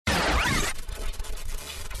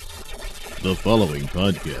The following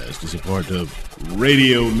podcast is a part of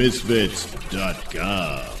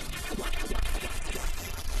RadioMisfits.com.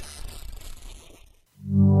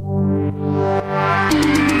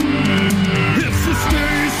 It's the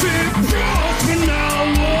Spaceship Prussman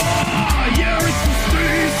Hour. Yeah, it's the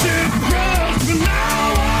Spaceship Prussman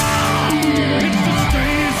Hour. It's the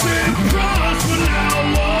Spaceship Prussman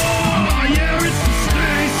Hour. Yeah, it's the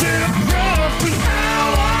Spaceship Prussman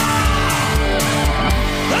Hour.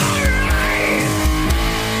 All right.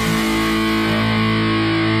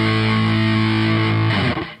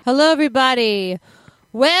 Hello, everybody.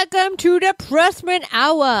 Welcome to the Prussman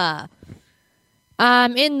Hour.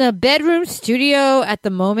 I'm in the bedroom studio at the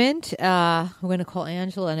moment. We're going to call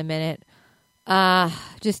Angela in a minute.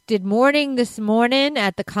 Just did morning this morning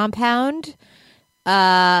at the compound.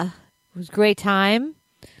 It was a great time.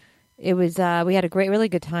 It was, we had a really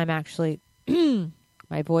good time, actually.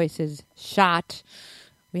 My voice is shot.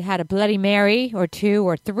 We had a Bloody Mary or two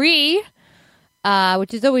or three,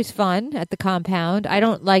 which is always fun at the compound. I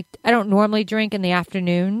don't normally drink in the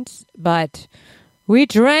afternoons, but we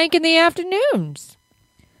drank in the afternoons.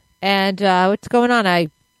 And what's going on? I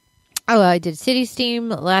did City Steam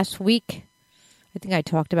last week. I think I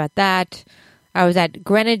talked about that. I was at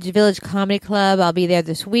Greenwich Village Comedy Club. I'll be there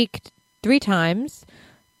this week 3 times.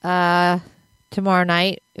 Tomorrow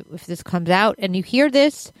night, if this comes out and you hear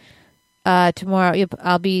this, tomorrow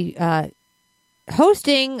I'll be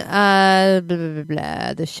hosting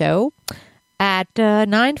the show at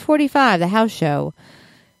 9:45, the house show.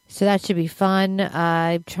 So that should be fun.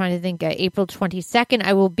 I'm trying to think. April 22nd,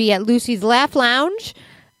 I will be at Lucy's Laugh Lounge.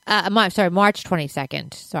 March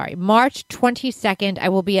 22nd. Sorry, March 22nd, I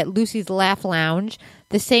will be at Lucy's Laugh Lounge.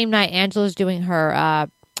 The same night, Angela's doing her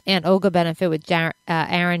Aunt Olga benefit with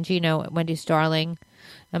Aaron Gino, Wendy Starling,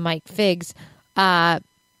 and Mike Figs. But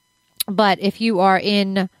if you are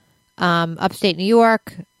in upstate New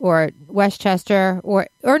York or Westchester or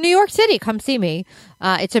New York City, come see me.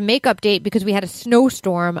 It's a makeup date because we had a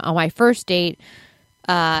snowstorm on my first date.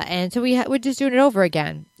 And so we're just doing it over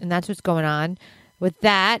again. And that's what's going on. With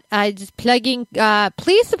that, just plugging,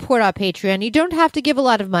 please support our Patreon. You don't have to give a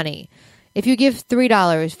lot of money. If you give $3,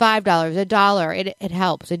 $5, $1, it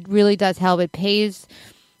helps. It really does help. It pays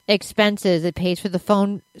expenses. It pays for the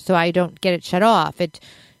phone so I don't get it shut off. I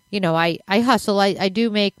hustle. I do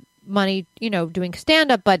make money, doing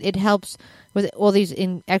stand-up, but it helps with all these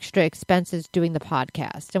extra expenses doing the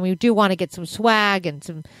podcast. And we do want to get some swag and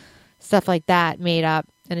some stuff like that made up.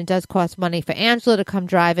 And it does cost money for Angela to come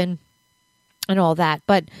driving and all that.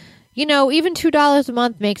 But, even $2 a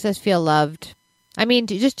month makes us feel loved. I mean,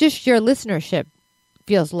 just your listenership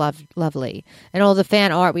feels lovely. And all the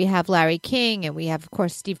fan art. We have Larry King, and we have, of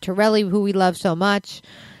course, Steve Torelli, who we love so much.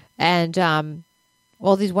 And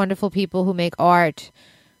all these wonderful people who make art.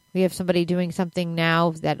 We have somebody doing something now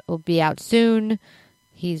that will be out soon.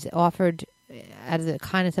 He's offered out of the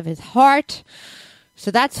kindness of his heart.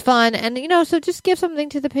 So that's fun. And, so just give something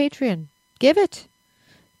to the Patreon. Give it.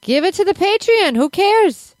 Give it to the Patreon. Who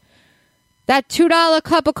cares? That $2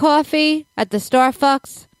 cup of coffee at the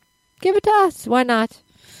Starbucks. Give it to us. Why not?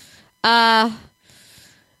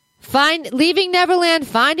 Leaving Neverland,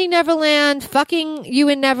 Finding Neverland, fucking you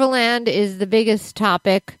in Neverland is the biggest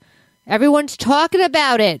topic. Everyone's talking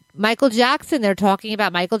about it. Michael Jackson, they're talking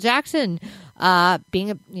about Michael Jackson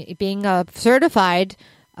being a certified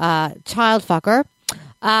child fucker.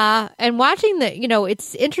 And watching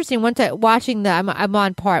it's interesting. I'm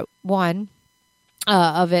on part 1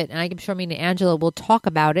 of it, and I'm sure me and Angela will talk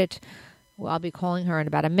about it. Well, I'll be calling her in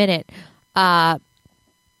about a minute.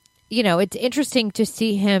 It's interesting to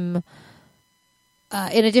see him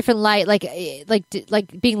in a different light, like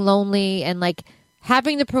being lonely and like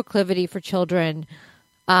having the proclivity for children,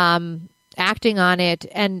 acting on it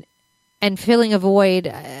and filling a void.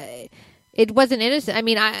 It wasn't innocent. I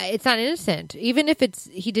mean, it's not innocent. Even if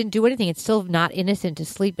he didn't do anything, it's still not innocent to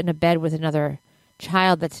sleep in a bed with another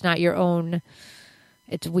child that's not your own.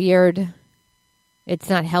 It's weird. It's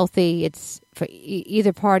not healthy. It's for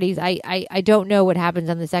either parties. I don't know what happens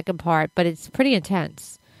on the second part, but it's pretty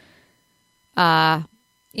intense.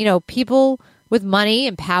 People with money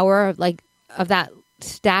and power, like of that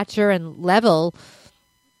stature and level,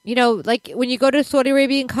 like when you go to Saudi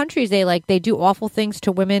Arabian countries, they do awful things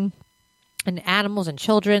to women and animals and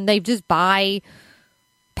children. They just buy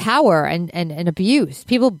power and abuse.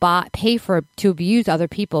 People pay to abuse other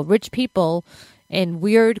people. Rich people in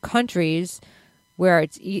weird countries where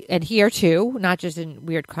and here too, not just in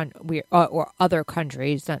weird or other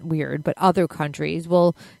countries, not weird, but other countries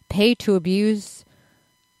will pay to abuse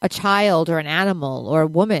a child or an animal or a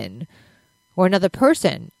woman or another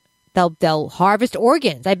person they'll harvest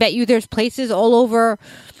organs. I bet you there's places all over,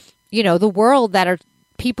 the world that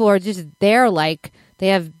people are just there, like they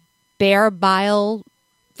have bear bile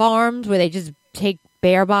farms where they just take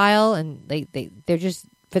bear bile and they're just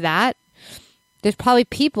for that. There's probably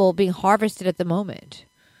people being harvested at the moment.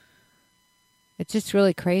 It's just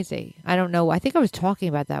really crazy. I don't know. I think I was talking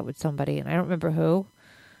about that with somebody, and I don't remember who.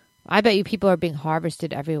 I bet you people are being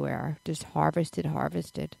harvested everywhere. Just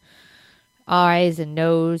harvested. Eyes and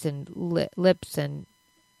nose and lips and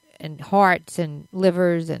hearts and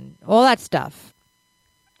livers and all that stuff.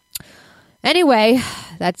 Anyway,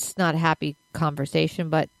 that's not a happy conversation,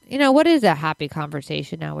 but, what is a happy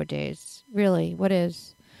conversation nowadays? Really, what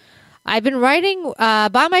is? I've been writing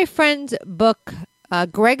by my friend's book,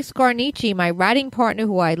 Greg Scarnici, my writing partner,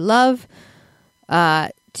 who I love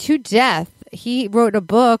to death. He wrote a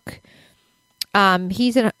book.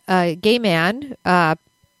 He's a gay man,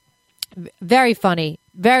 very funny,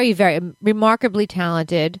 very, very remarkably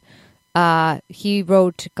talented. He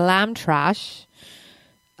wrote Glam Trash,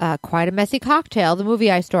 Quite a Messy Cocktail, the movie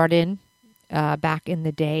I starred in back in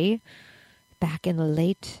the day, back in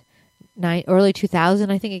the early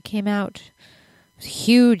 2000, I think it came out. It was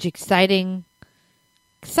huge, exciting.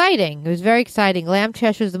 It was very exciting. Glam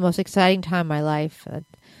Trash was the most exciting time of my life.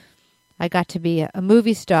 I got to be a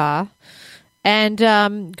movie star. And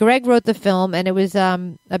Greg wrote the film, and it was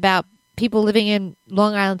about people living in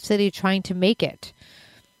Long Island City trying to make it.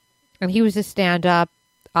 And he was a stand-up.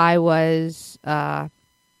 I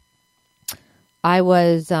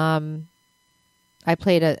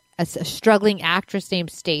played a struggling actress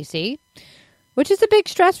named Stacy, which is a big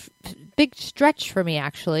stretch for me,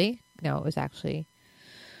 actually. No, it was actually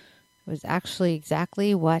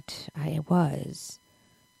exactly what I was.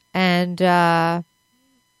 And I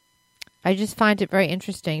just find it very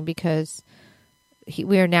interesting because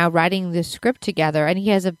we are now writing this script together, and he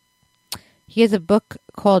has a book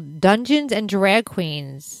called Dungeons and Drag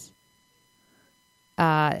Queens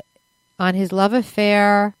on his love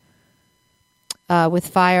affair with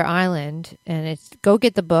Fire Island, and go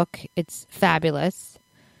get the book. It's fabulous.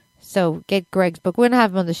 So get Greg's book. We're going to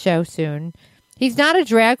have him on the show soon. He's not a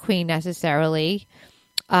drag queen necessarily,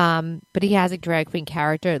 but he has a drag queen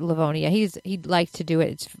character, Livonia. He likes to do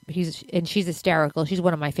it. And she's hysterical. She's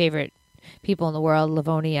one of my favorite people in the world,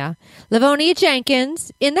 Livonia. Livonia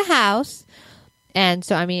Jenkins in the house. And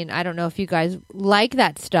so, I don't know if you guys like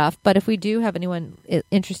that stuff, but if we do have anyone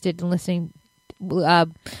interested in listening,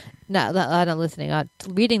 not listening,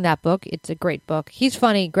 reading that book, it's a great book. He's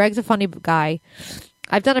funny. Greg's a funny guy.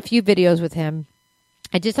 I've done a few videos with him.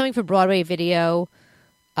 I did something for Broadway Video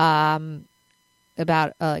about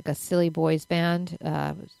like a silly boys band,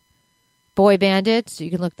 Boy Bandits.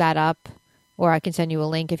 You can look that up, or I can send you a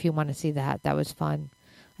link if you want to see that. That was fun.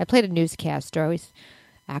 I played a newscaster,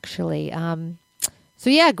 actually. So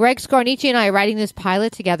yeah, Greg Scarnici and I are writing this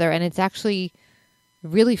pilot together, and it's actually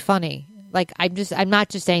really funny. Like I'm not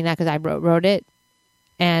just saying that because I wrote it,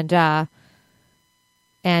 and I'm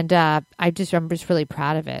just really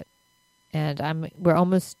proud of it. And we're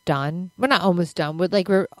almost done. We're not almost done.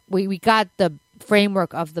 We got the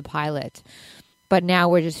framework of the pilot, but now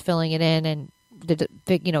we're just filling it in and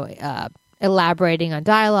elaborating on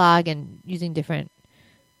dialogue and using different.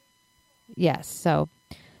 Yes, so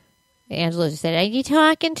Angela just said, "Are you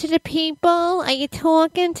talking to the people? Are you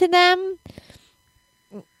talking to them?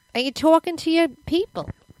 Are you talking to your people?"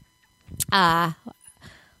 I'm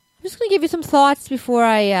just going to give you some thoughts before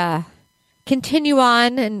I continue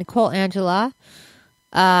on and call Angela.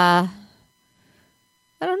 I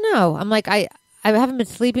don't know. I'm like, I haven't been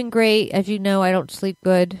sleeping great. As you know, I don't sleep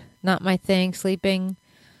good. Not my thing, sleeping.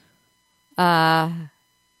 I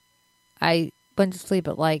went to sleep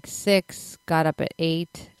at like 6, got up at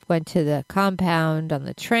 8, went to the compound on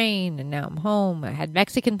the train, and now I'm home. I had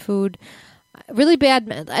Mexican food. Really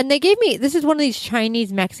bad. And they gave me, this is one of these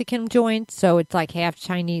Chinese Mexican joints, so it's like half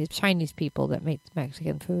Chinese people that make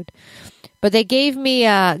Mexican food. But they gave me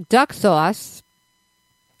duck sauce,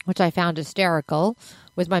 which I found hysterical,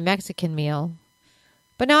 with my Mexican meal.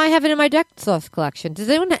 But now I have it in my duck sauce collection. Does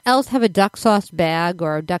anyone else have a duck sauce bag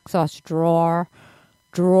or a duck sauce drawer,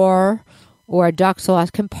 or a duck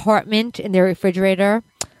sauce compartment in their refrigerator?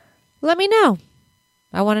 Let me know.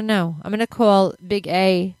 I want to know. I'm going to call Big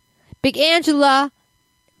Angela.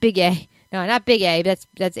 Big A. No, not Big A.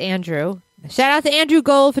 That's Andrew. Shout out to Andrew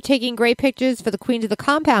Gold for taking great pictures for the Queens of the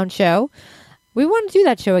Compound show. We want to do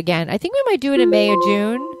that show again. I think we might do it in May or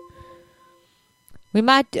June. We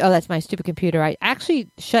might. Oh, that's my stupid computer. I actually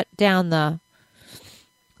shut down the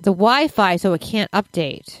Wi-Fi so it can't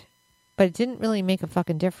update. But it didn't really make a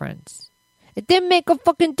fucking difference. It didn't make a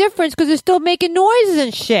fucking difference because it's still making noises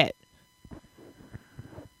and shit.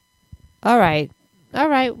 All right. All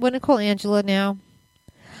right. Want to call Angela now?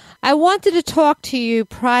 I wanted to talk to you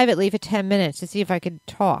privately for 10 minutes to see if I could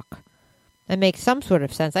talk and make some sort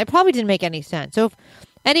of sense. I probably didn't make any sense. So,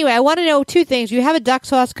 anyway, I want to know two things. You have a duck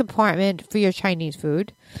sauce compartment for your Chinese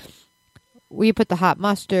food, where you put the hot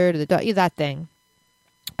mustard, that thing.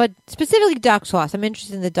 But specifically duck sauce. I'm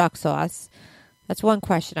interested in the duck sauce. That's one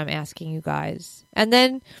question I'm asking you guys. And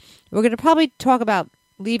then we're going to probably talk about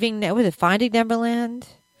Finding Neverland?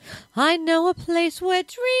 I know a place where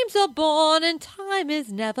dreams are born and time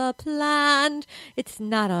is never planned. It's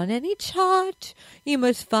not on any chart. You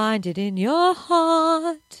must find it in your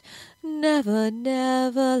heart. Never,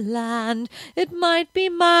 never land. It might be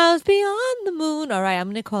miles beyond the moon. All right, I'm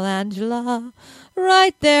going to call Angela.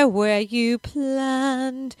 Right there where you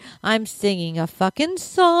planned. I'm singing a fucking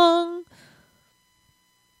song.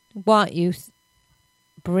 Want you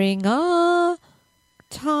bring a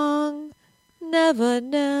tongue. Never,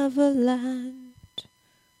 never land.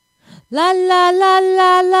 La la la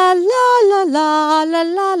la la la la la la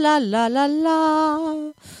la la la la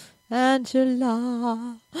la.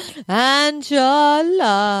 Angela, Angela.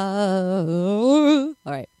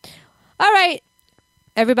 All right,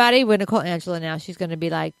 everybody. We're gonna call Angela now. She's gonna be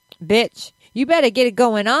like, "Bitch, you better get it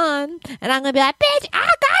going on," and I'm gonna be like, "Bitch, I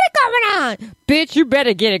got it going on. Bitch, you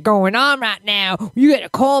better get it going on right now. You gotta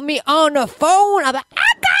call me on the phone." I'm like,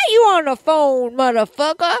 "I got you on the phone,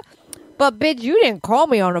 motherfucker." But bitch, you didn't call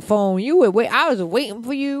me on the phone. You were I was waiting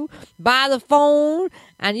for you by the phone,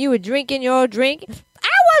 and you were drinking your drink.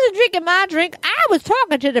 I wasn't drinking my drink. I was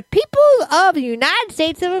talking to the people of the United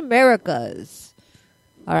States of Americas.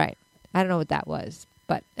 All right. I don't know what that was.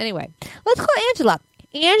 But anyway, let's call Angela.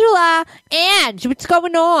 Angela, Ange, what's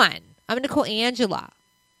going on? I'm going to call Angela.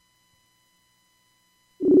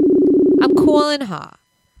 I'm calling her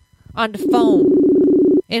on the phone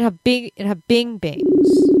in her bing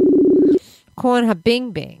bings. Calling her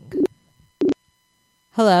bing bing.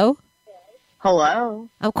 Hello? Hello?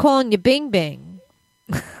 I'm calling you bing bing.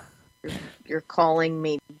 You're calling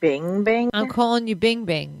me Bing Bing? I'm calling you bing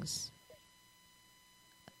bings.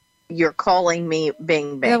 You're calling me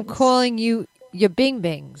Bing Bing. I'm calling you your bing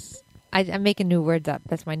bings. I'm making new words up.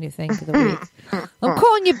 That's my new thing for the week. I'm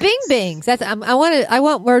calling you bing bings. I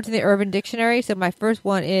want words in the Urban Dictionary. So my first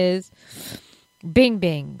one is bing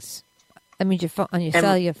bings. That means your phone on your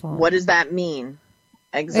cellular phone. What does that mean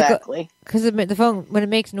exactly? Because the phone, when it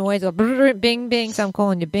makes noise, it'll bing bing. So I'm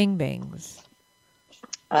calling you bing bings.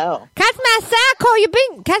 Oh. Catch my side, call you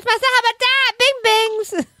bing. Catch my side, how about that? Bing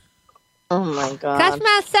bings. Oh my God.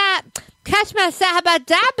 Catch my side, how about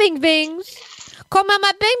that? Bing bings. Call me on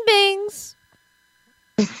my bing bings.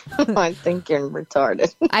 I think you're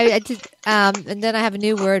retarded. I just and then I have a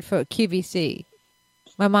new word for QVC.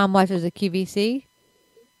 My mom watches a QVC.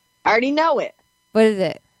 I already know it. What is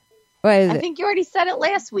it? I think you already said it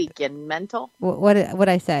last weekend, mental. What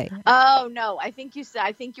I say? Oh no, I think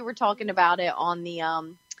you were talking about it on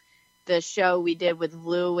the show we did with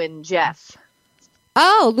Lou and Jeff.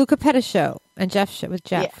 Oh, Lou Capetta show and Jeff show with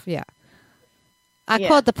Jeff. Yeah. I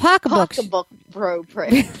call it the pocketbook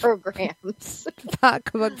programs.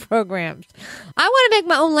 Pocketbook programs. I want to make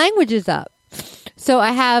my own languages up. So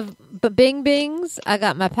I have bing bings. I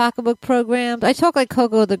got my pocketbook programs. I talk like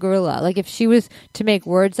Coco the gorilla. Like if she was to make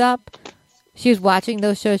words up, she was watching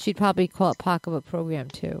those shows, she'd probably call it pocketbook program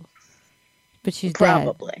too. But she's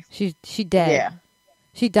probably dead. She dead. Yeah.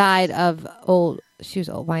 She died of old. She was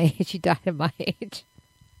old my age. She died of my age.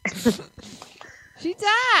 She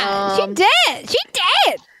died. She dead. She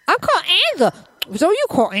dead. I'm calling Angela. So you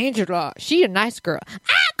call Angela. She a nice girl.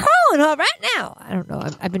 I'm calling her right now. I don't know.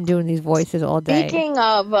 I've been doing these voices all day. Speaking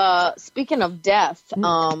of death,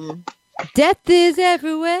 death is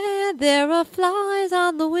everywhere. There are flies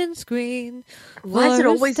on the windscreen. Why does it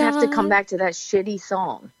always have to come back to that shitty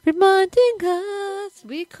song? Reminding us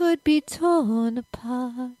we could be torn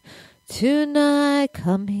apart. Tonight,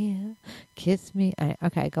 come here, kiss me.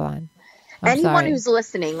 Okay, go on. Anyone who's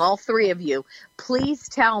listening, all three of you, please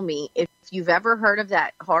tell me if you've ever heard of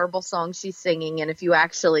that horrible song she's singing and if you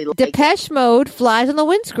actually like Depeche Mode, Flies on the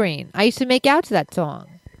Windscreen. I used to make out to that song.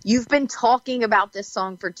 You've been talking about this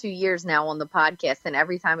song for 2 years now on the podcast, and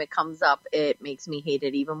every time it comes up, it makes me hate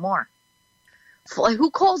it even more. Who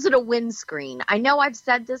calls it a windscreen? I know I've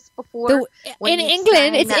said this before. In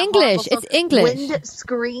England, it's English. It's English.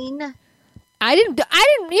 Windscreen. I didn't. You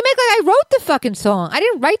make like I wrote the fucking song. I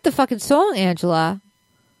didn't write the fucking song, Angela.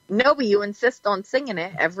 No, but you insist on singing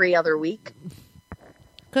it every other week.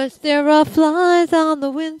 'Cause there are flies on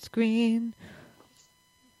the windscreen.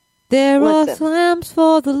 There are slams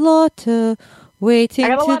for the Lord to Waiting I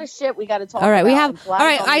got a to... lot of shit we got to talk All right, about. we have. and All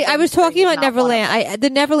right, Flag I on was the Green talking is about not one of Neverland. The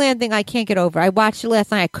Neverland thing I can't get over. I watched it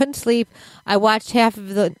last night. I couldn't sleep. I watched half of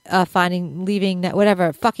the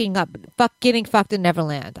getting fucked in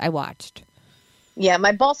Neverland. I watched. Yeah,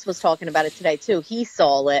 my boss was talking about it today too. He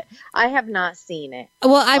saw it. I have not seen it.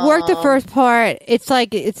 Well, I worked the first part. It's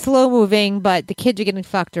like it's slow moving, but the kids are getting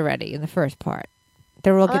fucked already in the first part.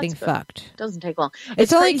 They're all getting that's good. fucked. Doesn't take long.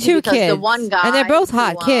 It's only crazy two because kids, The one guy, and they're both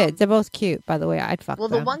hot who, kids. They're both cute, by the way. I'd fuck Well,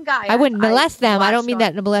 them. the one guy, I wouldn't molest them. I don't watched mean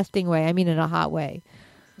that in a molesting way. I mean in a hot way.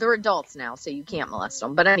 They're adults now, so you can't molest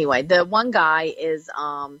them. But anyway, the one guy is.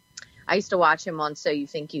 I used to watch him on So You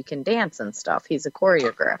Think You Can Dance and stuff. He's a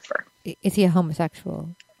choreographer. Is he a homosexual?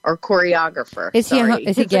 Or choreographer. Is he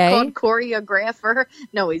Is gay? it called choreographer?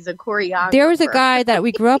 No, he's a choreographer. There was a guy that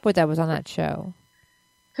we grew up with that was on that show.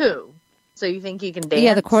 Who? So You Think You Can Dance?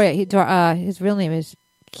 Yeah, the choreo. His real name is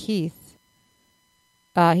Keith.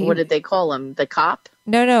 What did they call him? The cop?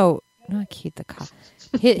 No, not Keith the cop.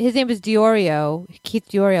 His name is Diorio, Keith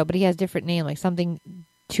Diorio, but he has a different name, like something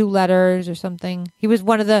 2 letters or something. He was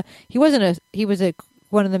one of the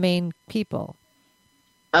main people.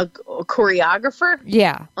 A choreographer?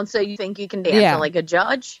 Yeah. And So You Think You Can Dance? Yeah. And like a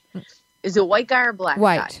judge? Is it a white guy or a black guy?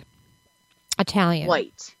 White. Italian.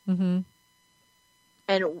 White. Mm-hmm.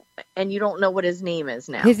 And you don't know what his name is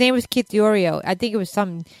now. His name was Keith Diorio. I think it was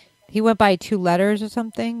he went by 2 letters or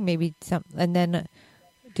something, maybe some, and then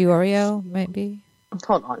Diorio might be.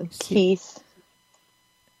 Hold on, Keith.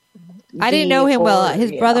 I didn't know him well.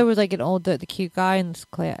 His brother was like the cute guy in this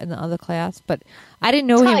class, in the other class, but I didn't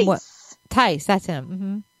know him. Tice, that's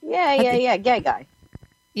him. Mm-hmm. Yeah, gay guy.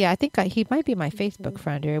 Yeah, I think he might be my Facebook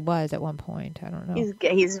friend, or he was at one point. I don't know. He's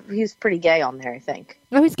gay. He's pretty gay on there, I think.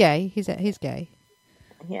 No, he's gay. He's gay.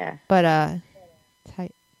 Yeah, but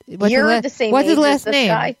you're the same. What's age his last as this name?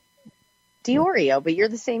 Guy? Diorio, but you're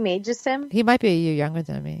the same age as him. He might be a year younger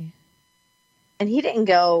than me. And he didn't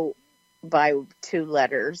go by 2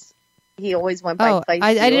 letters. He always went by.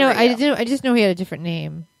 I didn't know. I just know he had a different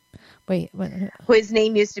name. Wait, his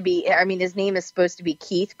name used to be. I mean, his name is supposed to be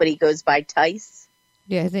Keith, but he goes by Tice.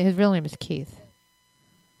 Yeah, his real name is Keith.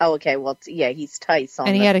 Oh, okay. Well, he's Tice.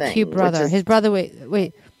 And he had a cute brother. His brother.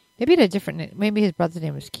 Wait. Maybe he had a different name. Maybe his brother's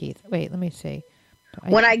name was Keith. Wait, let me see.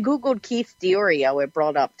 When I googled Keith Diorio, it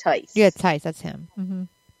brought up Tice. Yeah, Tice. That's him. Mm-hmm.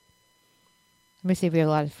 Let me see if we have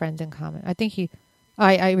a lot of friends in common. I think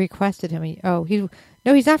I requested him.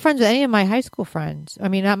 He's not friends with any of my high school friends. I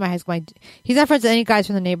mean, not my high school. He's not friends with any guys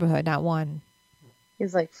from the neighborhood. Not one.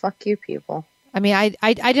 He's like, fuck you people. I mean,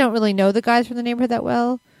 I don't really know the guys from the neighborhood that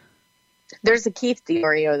well. There's a Keith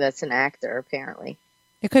Diorio that's an actor, apparently.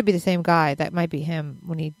 It could be the same guy. That might be him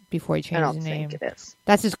before he changed his name. I don't think it is.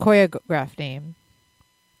 That's his choreographed name.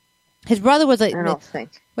 His brother was like... I don't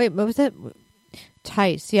think. Wait, what was that?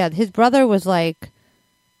 Tice. Yeah, his brother was like...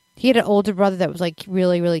 He had an older brother that was like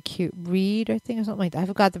really, really cute. Reed, I think, or something like that. I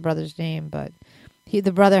forgot the brother's name, but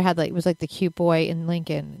the brother was like the cute boy in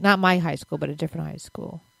Lincoln. Not my high school, but a different high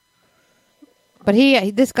school. But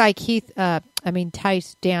this guy, Keith,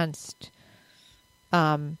 Tice danced...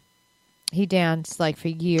 he danced like for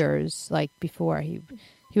years, like before he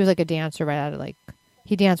was like a dancer right out of like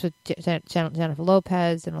he danced with Jennifer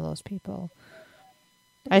Lopez and all those people.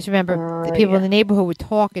 I just remember the people in the neighborhood would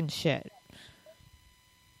talk and shit.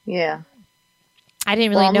 Yeah, I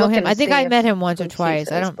didn't really know him. I think I met him once or twice.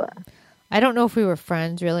 I don't know if we were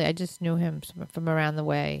friends really. I just knew him from around the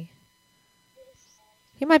way.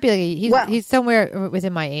 He might be like he's somewhere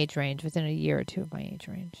within my age range, within a year or two of my age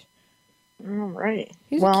range. All right.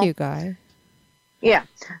 He's a cute guy. Yeah.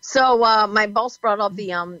 So my boss brought up the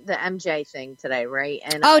MJ thing today, right?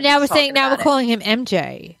 And now we're calling him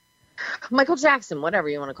MJ. Michael Jackson, whatever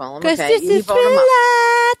you want to call him. Okay. This is he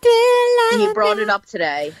brought it up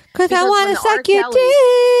today. Because I want to suck your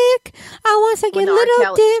dick. I want to suck your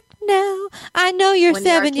little dip now. I know you're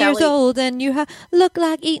 7 years old and you look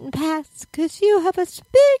like eating pats because you have a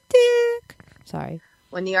big dick. Sorry.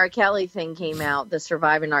 When the R. Kelly thing came out, the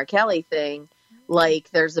Surviving R. Kelly thing, like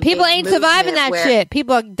there's a people ain't surviving that shit.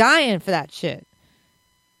 People are dying for that shit.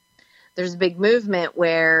 There's a big movement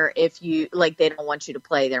where if you like, they don't want you to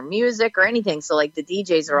play their music or anything. So like the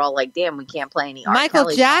DJs are all like, "Damn, we can't play any R. Michael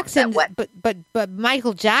Kelly Jackson." songs But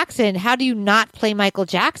Michael Jackson. How do you not play Michael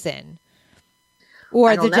Jackson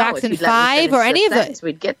or the Jackson 5 or any of it?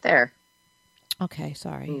 We'd get there. Okay,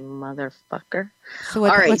 sorry, you motherfucker. So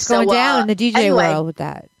what's going down in the DJ world with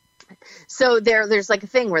that? So there's like a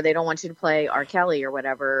thing where they don't want you to play R. Kelly or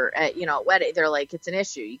whatever at wedding. They're like, it's an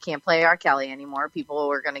issue. You can't play R. Kelly anymore.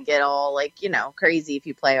 People are going to get all like, crazy if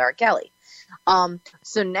you play R. Kelly.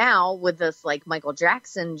 So now with this like Michael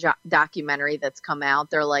Jackson documentary that's come out,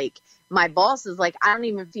 they're like, my boss is like, I don't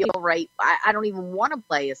even feel right. I don't even want to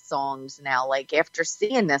play his songs now. Like, after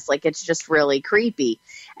seeing this, like, it's just really creepy.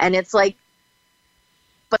 And it's like,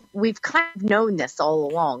 but we've kind of known this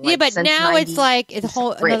all along. Yeah, like, but now it's like, it's a whole,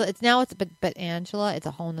 93. another, it's now it's, but Angela, it's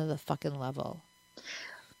a whole nother fucking level.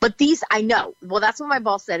 But these, I know. Well, that's what my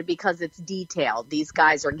boss said, because it's detailed. These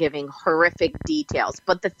guys are giving horrific details.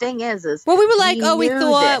 But the thing is well, we were like, we knew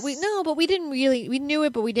thought, this. but we didn't really, we knew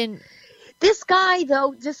it, but we didn't. This guy,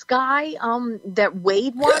 though, that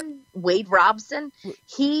Wade Robson,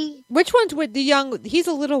 Which one's with the young, he's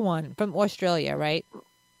a little one from Australia, right?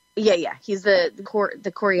 Yeah, he's the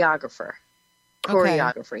choreographer. Okay.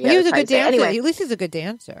 Yeah, he was a good dancer. Anyway, At least he's a good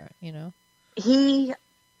dancer, you know. He,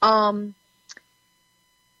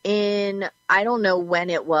 I don't know when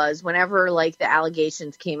it was, whenever like the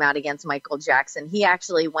allegations came out against Michael Jackson, he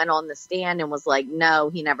actually went on the stand and was like, no,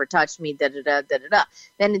 he never touched me, da-da-da.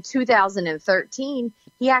 Then in 2013,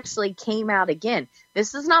 he actually came out again.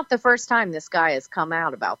 This is not the first time this guy has come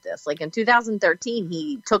out about this. Like in 2013,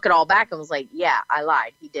 he took it all back and was like, yeah, I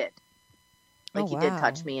lied. He did. Like, he did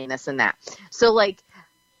touch me and this and that. So like,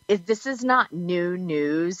 this is not new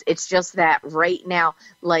news. It's just that right now,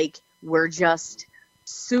 like, we're just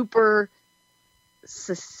super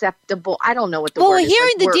susceptible. I don't know what the word we're is.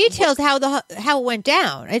 hearing like, the details how it went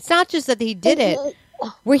down. It's not just that he did it.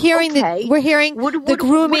 We're hearing the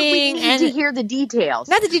grooming. We need to hear the details.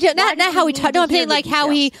 Not the details. Not how he. No, I'm saying like how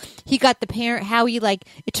he got the parent. How he like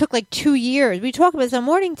it took like 2 years. We talked about this on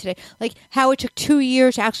morning today. Like how it took 2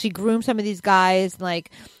 years to actually groom some of these guys. Like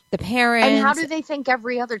the parents. And how do they think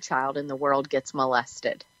every other child in the world gets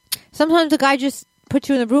molested? Sometimes the guy just puts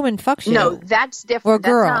you in the room and fucks you. No, that's different. Or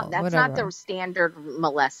girl. That's not the standard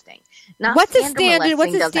molesting. What's the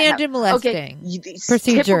standard molesting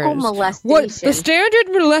procedures? Typical molestation. What the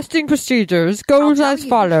standard molesting procedures goes as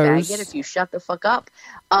follows. Faggot, if you shut the fuck up.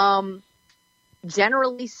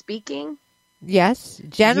 Generally speaking. Yes,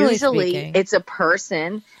 generally usually speaking. It's a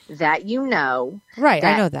person that you know. Right,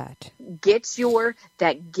 I know that. Gets your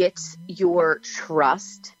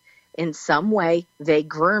trust. In some way, they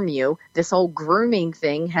groom you. This whole grooming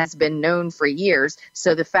thing has been known for years.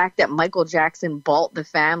 So the fact that Michael Jackson bought the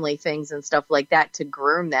family things and stuff like that to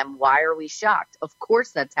groom them, why are we shocked? Of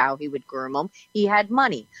course, that's how he would groom them. He had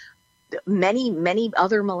money. Many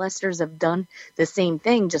other molesters have done the same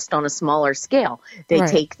thing, just on a smaller scale. They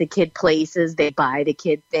take the kid places, they buy the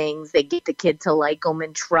kid things, they get the kid to like them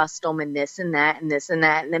and trust them and this and that and this and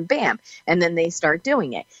that, and then bam, and then they start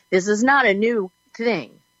doing it. This is not a new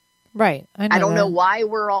thing. Right. I don't know why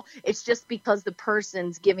it's just because the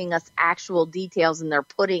person's giving us actual details and they're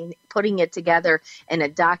putting it together in a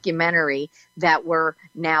documentary that we're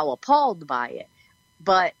now appalled by it.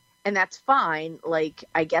 And that's fine. Like,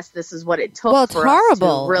 I guess this is what it took for horrible.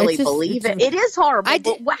 us to really believe it. It is horrible.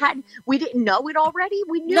 We didn't know it already?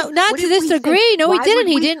 We knew. No, not to this degree. No, he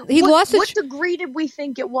didn't. He lost What degree did we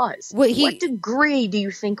think it was? What degree do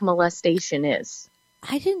you think molestation is?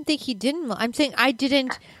 I didn't think he didn't. I'm saying I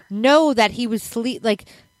didn't know that he was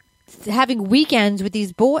having weekends with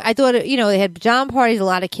these boys. I thought, they had pajama parties, a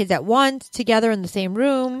lot of kids at once together in the same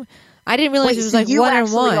room. I didn't realize it was like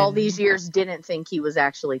one-on-one. All these years didn't think he was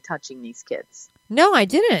actually touching these kids. No, I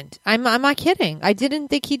didn't. I'm not kidding. I didn't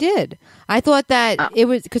think he did. I thought that it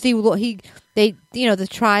was because the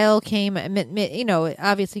trial came.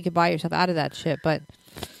 Obviously you could buy yourself out of that shit, but.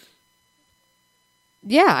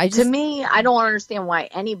 Yeah, to me, I don't understand why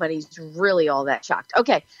anybody's really all that shocked.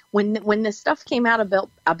 Okay, when the stuff came out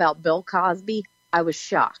about Bill Cosby, I was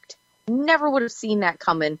shocked. Never would have seen that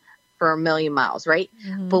coming for a million miles, right?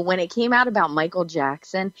 Mm-hmm. But when it came out about Michael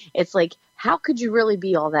Jackson, it's like, how could you really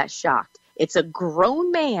be all that shocked? It's a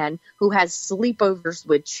grown man who has sleepovers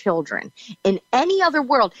with children. In any other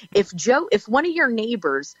world, if one of your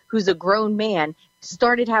neighbors who's a grown man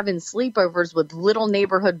started having sleepovers with little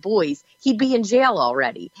neighborhood boys, he'd be in jail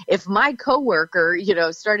already. If my coworker,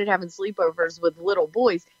 started having sleepovers with little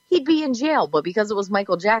boys, he'd be in jail. But because it was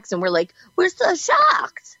Michael Jackson, we're like, we're so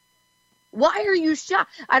shocked. Why are you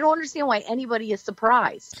shocked? I don't understand why anybody is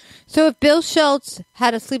surprised. So if Bill Schultz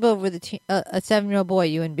had a sleepover with a 7-year-old boy,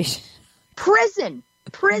 you wouldn't be... Prison.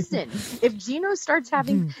 If Gino starts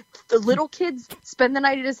having the little kids spend the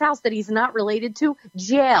night at his house that he's not related to,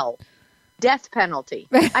 jail. Death penalty.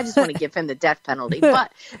 I just want to give him the death penalty,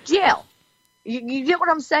 but jail. You get what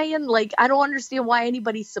I'm saying? Like, I don't understand why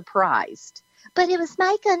anybody's surprised. But it was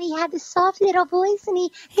Michael, and he had this soft little voice, and he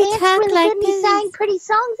danced really good, and he sang pretty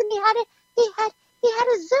songs, and he had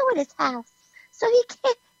a zoo at his house, so he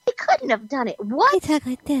couldn't have done it. What? He talked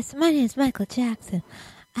like this. My name is Michael Jackson.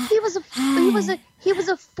 He was a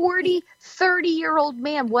 40, 30-year-old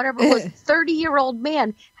man, whatever it was, 30-year-old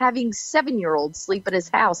man having 7-year-olds sleep at his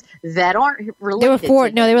house that aren't related. They were to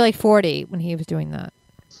him. No, they were like 40 when he was doing that.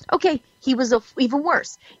 Okay, he was even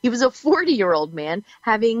worse. He was a 40-year-old man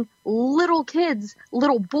having little kids,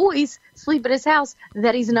 little boys sleep at his house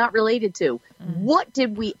that he's not related to. What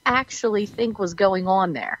did we actually think was going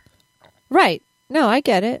on there? Right. No, I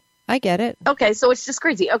get it. Okay, so it's just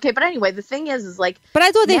crazy. Okay, but anyway, the thing is like... But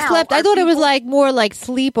I thought they slept... I thought it was people- like more like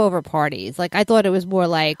sleepover parties. Like, I thought it was more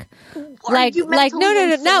like... Are you mentally no,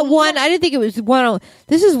 not insane? one. I didn't think it was one.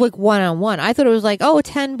 This is like one-on-one. I thought it was like,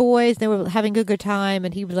 10 boys. They were having a good time,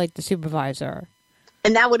 and he was like the supervisor.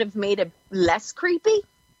 And that would have made it less creepy?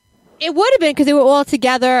 It would have been because they were all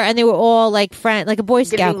together and they were all like friends, like a Boy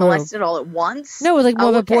Scout Getting group. molested all at once? No, it was like more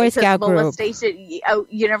of a Boy Scout group. Molestation,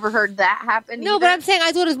 you never heard that happen No, either? but I'm saying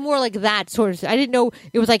I thought it was more like that sort of. I didn't know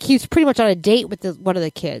it was like he was pretty much on a date with one of the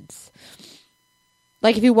kids.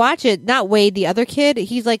 Like if you watch it, not Wade, the other kid,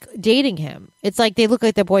 he's like dating him. It's like they look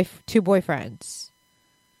like they're two boyfriends.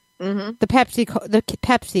 Mm-hmm. The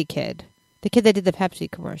Pepsi kid, the kid that did the Pepsi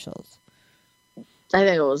commercials. I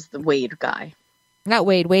think it was the Wade guy. Not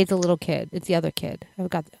Wade. Wade's a little kid. It's the other kid. I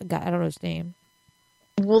don't know his name.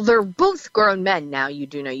 Well, they're both grown men now. You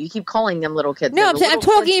do know. You keep calling them little kids. No, They were I'm little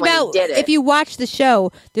talking kids when he about did it. if you watch the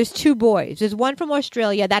show. There's two boys. There's one from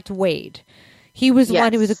Australia. That's Wade. He was the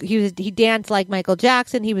one who was he danced like Michael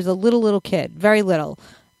Jackson. He was a little kid, very little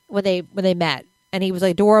when they met, and he was an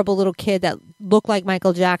adorable little kid that looked like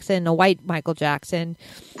Michael Jackson, a white Michael Jackson.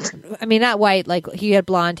 I mean, not white, like he had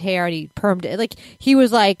blonde hair and he permed it. Like he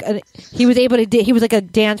was like he was like a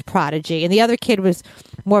dance prodigy, and the other kid was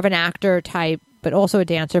more of an actor type, but also a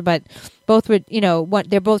dancer. But both were,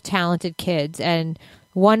 they're both talented kids, and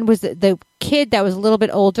one was the kid that was a little bit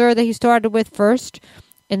older that he started with first.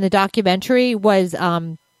 In the documentary was,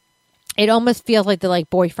 it almost feels like they're like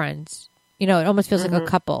boyfriends. It almost feels like a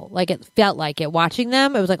couple. Like it felt like it. Watching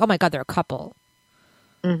them, it was like, oh my God, they're a couple.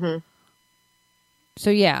 Mm-hmm.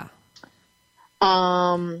 So yeah.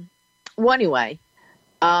 Well, anyway,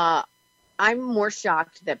 I'm more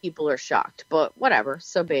shocked that people are shocked, but whatever.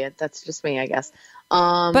 So be it. That's just me, I guess.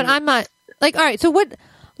 But I'm not like, all right. So what?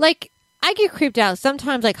 Like, I get creeped out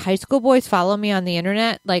sometimes. Like high school boys follow me on the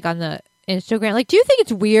internet, like on the Instagram. Like, do you think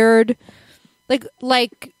it's weird?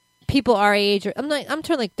 Like people our age, or I'm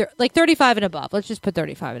turning like 35 and above. Let's just put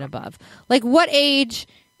 35 and above. Like, what age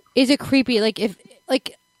is it creepy? Like, if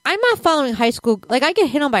like I'm not following high school. Like, I get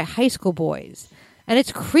hit on by high school boys, and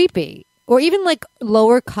it's creepy. Or even like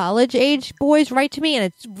lower college age boys write to me, and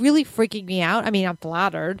it's really freaking me out. I mean, I'm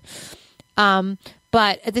flattered.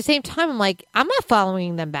 But at the same time, I'm like, I'm not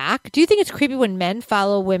following them back. Do you think it's creepy when men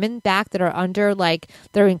follow women back that are under, like,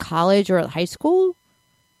 they're in college or high school?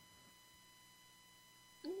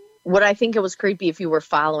 Would I think it was creepy if you were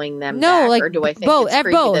following them No, back? like, Or do I think both, it's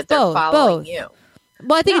creepy both, that they're both, following both. you?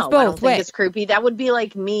 Well, I think No, it's both. I don't think it's creepy. That would be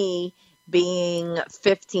like me being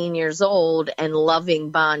 15 years old and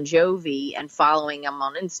loving Bon Jovi and following him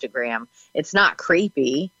on Instagram. It's not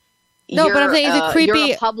creepy. No, but I'm saying, is it creepy?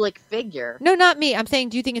 You're a public figure. No, not me. I'm saying,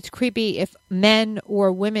 do you think it's creepy if men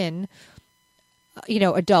or women,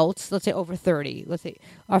 adults, let's say over 30,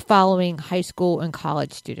 are following high school and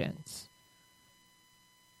college students?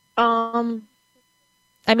 I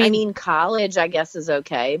mean, college, I guess, is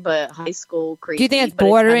okay, but high school creepy. Do you think it's but it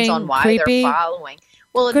bordering depends on why creepy? they're following.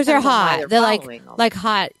 Well, Because they're hot. They're following them. like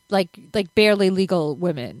hot, like barely legal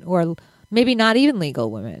women, or maybe not even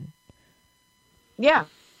legal women. Yeah,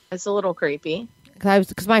 it's a little creepy.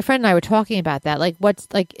 Because my friend and I were talking about that. Like, what's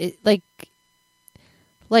like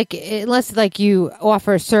unless like you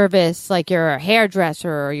offer a service, like you're a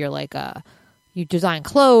hairdresser, or you're like you design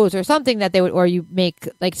clothes or something that they would, or you make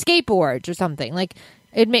like skateboards or something. Like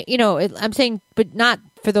it may, I'm saying, but not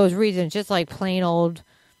for those reasons. Just like plain old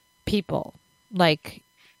people, like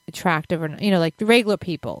attractive or like the regular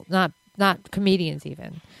people, not comedians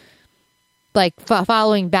even. Like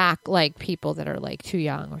following back like people that are like too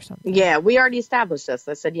young or something. Yeah, we already established this.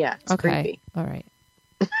 I said, yeah, it's creepy. All right.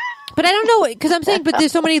 But I don't know, because I'm saying, but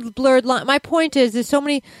there's so many blurred lines. My point is, there's so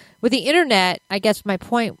many, with the internet, I guess my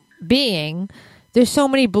point being, there's so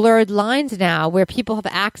many blurred lines now where people have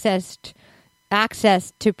access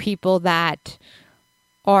to people that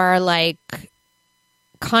are like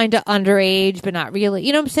kind of underage, but not really.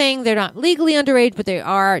 You know what I'm saying? They're not legally underage, but they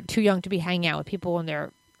are too young to be hanging out with people in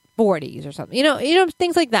their 40s or something.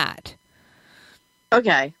 Things like that.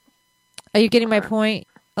 Okay. Are you getting my point?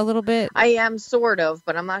 a little bit? I am sort of,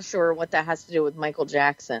 but I'm not sure what that has to do with Michael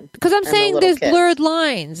Jackson. Because I'm saying there's blurred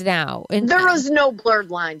lines now. There is no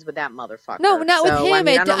blurred lines with that motherfucker. No, not with him. I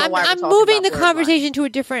mean, I'm moving the conversation to a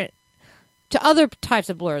different, to other types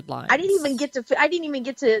of blurred lines. I didn't even get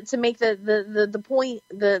to make the point.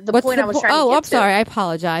 The point I was trying to get to. Oh, I'm sorry. I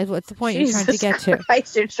apologize. What's the point you're trying to get to?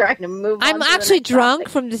 Christ, you're trying to move. I'm actually drunk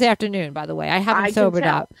from this afternoon, by the way. I haven't sobered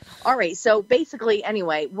up. All right. So basically,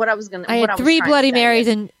 anyway, I had 3 Bloody Marys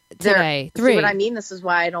today. 3. See what I mean? This is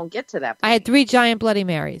why I don't get to that point. I had 3 giant Bloody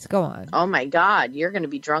Marys. Go on. Oh my God, you're going to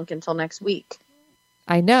be drunk until next week.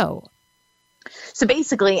 I know. So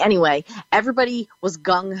basically, anyway, everybody was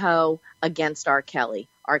gung-ho against R. Kelly.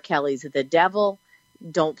 R. Kelly's the devil.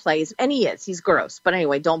 Don't play his... And he is. He's gross. But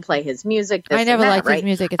anyway, don't play his music. I never liked his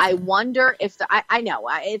music. I wonder if... I know.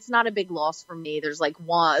 It's not a big loss for me. There's like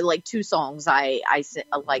 2 songs I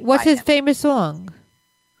like. What's his famous song?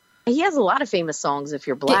 He has a lot of famous songs if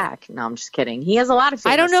you're black. No, I'm just kidding. He has a lot of famous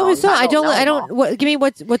songs. I don't know his song. I don't give me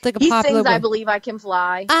what's like a popular He sings one. I Believe I Can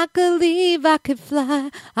Fly. I believe I could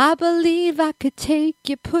fly. I believe I could take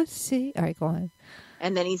your pussy. All right, go on.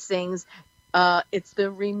 And then he sings it's the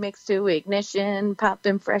remix to Ignition,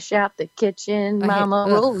 popping fresh out the kitchen. Mama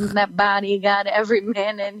rolling that body, got every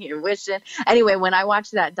man in here wishing. Anyway, when I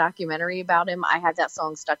watched that documentary about him, I had that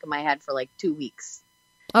song stuck in my head for like 2 weeks.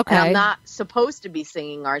 Okay. And I'm not supposed to be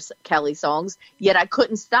singing R. Kelly songs, yet I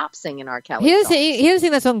couldn't stop singing R. Kelly songs. He didn't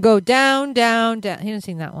sing that song, Go Down, Down, Down. He didn't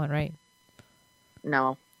sing that one, right?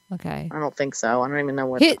 No. Okay. I don't think so. I don't even know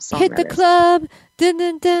what song Hit the is. club. Dun,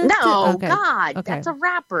 dun, dun, No, dun. Okay. God. Okay. That's a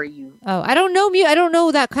rapper. Oh, I don't know. I don't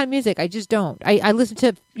know that kind of music. I just don't. I listen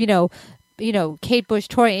to, Kate Bush,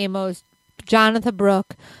 Tori Amos, Jonathan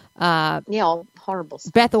Brooke. All horrible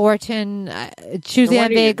stuff. Beth Orton,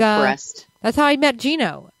 Suzanne Vega. That's how I met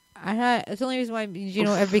Gino. That's the only reason why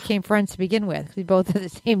Gino ever became friends to begin with. We both had the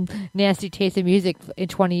same nasty taste in music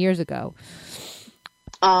 20 years ago.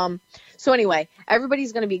 So anyway,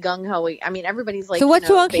 everybody's going to be gung-ho. I mean, everybody's like, so what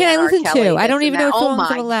song can I listen to? I don't even know what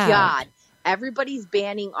songs I'm allowed. Oh, my God. Everybody's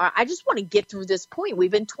banning. I just want to get through this point.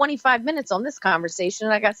 We've been 25 minutes on this conversation,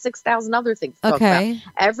 and I got 6,000 other things to talk about.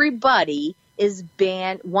 Everybody is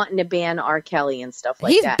wanting to ban R. Kelly and stuff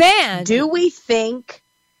like that. He's banned. Do we think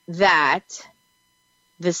that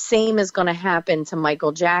the same is going to happen to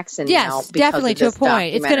Michael Jackson now? Yes, definitely, to a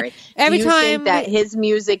point. It's going to... Do you think that his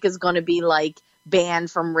music is going to be like banned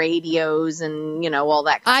from radios and, all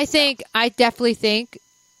that kind of stuff? I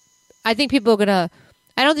think people are going to...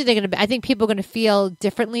 I don't think they're going to... I think people are going to feel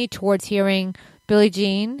differently towards hearing Billie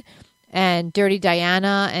Jean and Dirty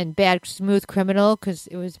Diana and Bad Smooth Criminal, because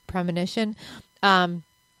it was Premonition, and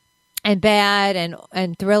Bad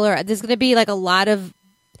and Thriller. There's going to be like a lot of...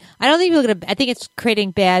 I don't think people are going to... I think it's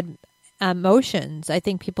creating bad emotions. I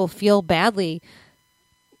think people feel badly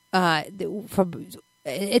from...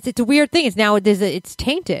 It's a weird thing. It's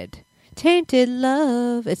tainted. Tainted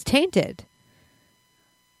love. It's tainted.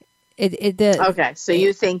 Okay, so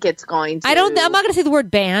you think it's going to... I'm not going to say the word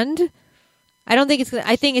banned. I don't think it's going to...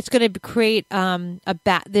 I think it's going to create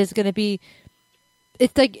there's going to be...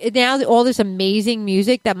 It's like now all this amazing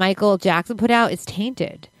music that Michael Jackson put out is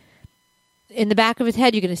tainted. In the back of his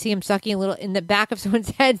head, you're going to see him sucking a little... In the back of someone's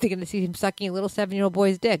head, they're going to see him sucking a little 7-year-old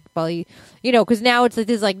boy's dick. While he... because now it's like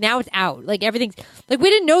this, like, now it's out. Like, everything's... Like, we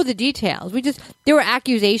didn't know the details. There were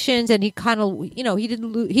accusations, and he kind of... he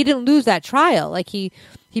didn't lose that trial. Like, he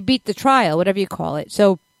beat the trial, whatever you call it.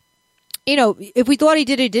 So, if we thought he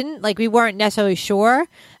did or didn't, like, we weren't necessarily sure.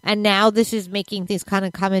 And now this is making things kind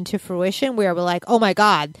of come into fruition where we're like, oh my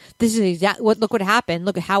God, this is look what happened.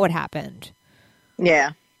 Look at how it happened.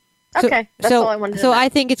 Yeah. Okay. That's all I wanted to know. I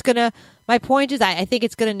think it's going to, my point is, I think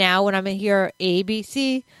it's going to now, when I'm in here,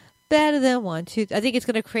 ABC, better than 1, 2, I think it's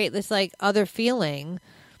going to create this, like, other feeling.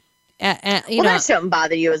 That shouldn't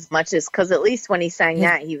bother you as much as, because at least when he sang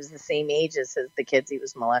that, he was the same age as the kids he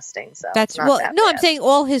was molesting. So that's I'm saying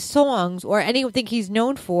all his songs or anything he's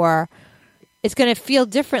known for, it's going to feel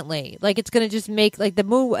differently. Like, it's going to just make, like, the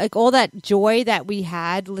mood, like, all that joy that we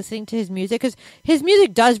had listening to his music, because his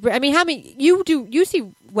music does. I mean, how many you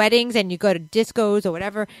see weddings and you go to discos or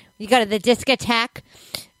whatever, you go to the discotheque,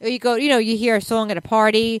 or you go, you hear a song at a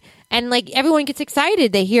party, and, like, everyone gets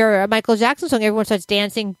excited. They hear a Michael Jackson song, everyone starts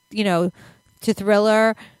dancing, to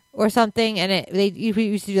Thriller or something, and we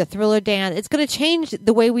used to do the Thriller dance. It's going to change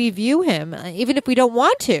the way we view him, even if we don't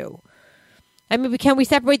want to. I mean, can we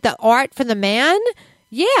separate the art from the man?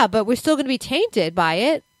 Yeah, but we're still going to be tainted by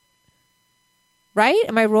it. Right?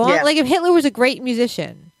 Am I wrong? Yeah. Like, if Hitler was a great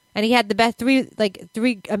musician and he had the best he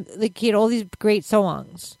had all these great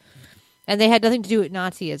songs and they had nothing to do with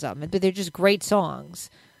Nazism, but they're just great songs.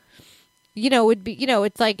 it would be,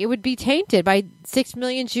 it's like it would be tainted by 6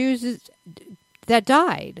 million Jews that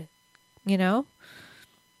died. That's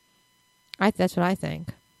what I think.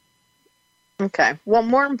 Okay. Well,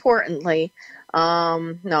 more importantly,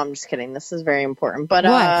 no, I'm just kidding. This is very important. But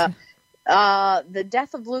the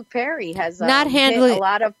death of Luke Perry has not hit a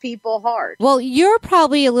lot of people hard. Well, you're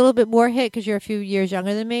probably a little bit more hit because you're a few years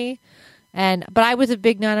younger than me. But I was a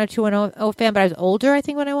big 90210 fan, but I was older, I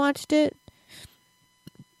think, when I watched it.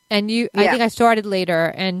 And I think I started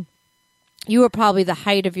later, and you were probably the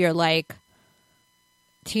height of your,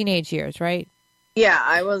 teenage years, right? Yeah,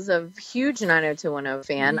 I was a huge 90210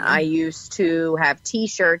 fan. I used to have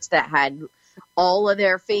T-shirts that had all of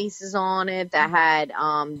their faces on it, that had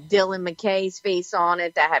Dylan McKay's face on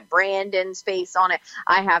it, that had Brandon's face on it.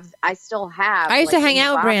 I still have. I used to hang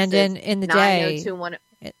out with Brandon in the day.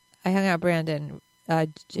 90210. I hung out with Brandon.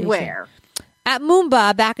 Jason. Where? At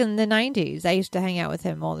Moomba back in the 90s. I used to hang out with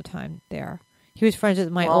him all the time there. He was friends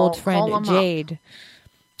with my old friend Jade.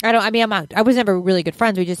 I was never really good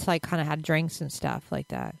friends. We just kind of had drinks and stuff like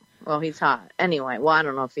that. Well, he's hot. Anyway, I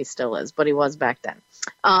don't know if he still is, but he was back then.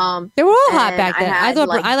 They were all hot back then. I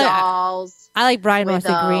dolls. I like Brian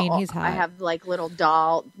Austin Green. He's hot. I have little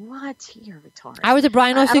doll. What? You're retarded. I was a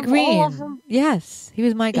Brian Austin Green. All of them, yes, he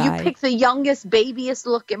was my guy. You picked the youngest, babiest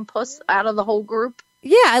looking puss out of the whole group.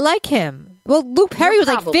 Yeah, I like him. Well, Luke Perry was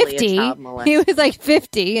 50. He was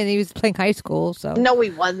 50, and he was playing high school. So no, he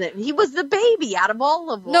wasn't. He was the baby out of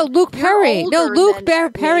all of them. No, Luke Perry. No, Luke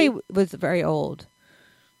Perry was very old.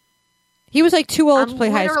 He was too old to play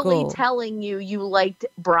high school. I'm literally telling you liked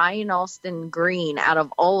Brian Austin Green out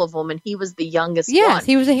of all of them, and he was the youngest one. Yes,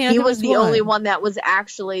 he was a handsome. He was the only one that was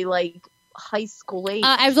actually high school age.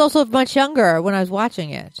 I was also much younger when I was watching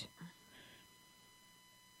it.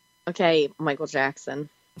 Okay, Michael Jackson.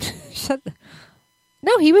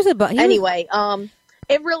 No, he was a. Anyway,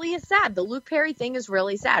 it really is sad. The Luke Perry thing is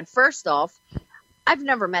really sad. First off, I've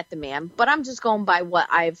never met the man, but I'm just going by what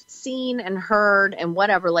I've seen and heard and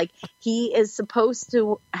whatever. He is supposed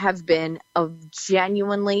to have been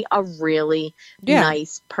genuinely a really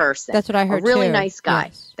nice person. That's what I heard. A really too. Nice guy.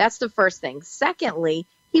 Yes. That's the first thing. Secondly,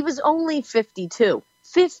 he was only 52.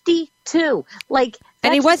 52.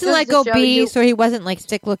 And he wasn't obese, or he wasn't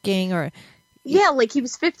sick looking, or. Yeah, he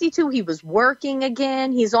was 52. He was working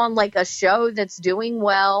again. He's on a show that's doing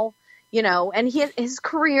well. And his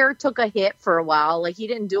career took a hit for a while. He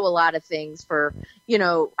didn't do a lot of things for,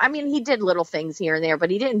 he did little things here and there,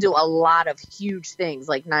 but he didn't do a lot of huge things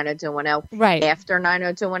like 90210 right after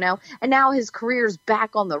 90210. And now his career's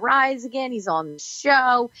back on the rise again. He's on the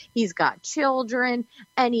show. He's got children,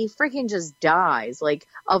 and he freaking just dies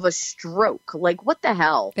of a stroke. What the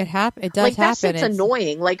hell? It does happen. That shit's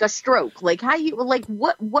annoying. A stroke. How you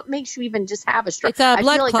what makes you even just have a stroke? It's a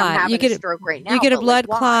blood I feel clot. I'm having a stroke right now. You get a blood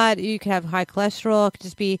clot. You could have high cholesterol. It could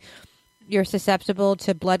just be you're susceptible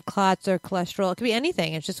to blood clots or cholesterol. It could be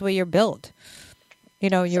anything. It's just the way you're built.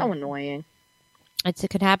 You're so annoying. It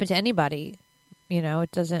could happen to anybody.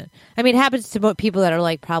 It doesn't. It happens to people that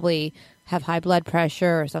are probably have high blood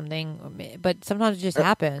pressure or something. But sometimes it just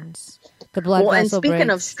happens. The blood vessel and speaking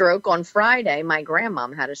breaks. of stroke, on Friday, my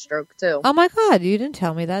grandmom had a stroke too. Oh my God! You didn't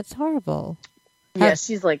tell me. That's horrible. Yeah,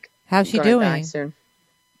 she's how's she doing? Die soon.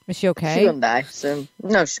 Is she okay? She's gonna die soon.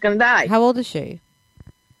 No, she's gonna die. How old is she?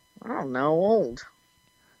 I don't know. Old.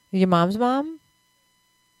 Your mom's mom?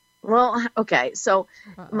 Well, okay. So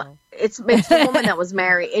it's the woman that was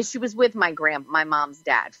married. She was with my mom's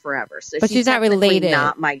dad forever. So but she's not related.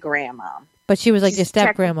 Not my grandma. But she was your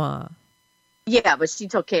step grandma. Yeah, but she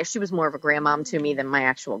took care. She was more of a grandmom to me than my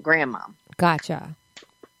actual grandmom. Gotcha.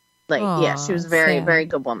 Yeah, she was a very, very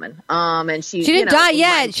good woman. And she didn't die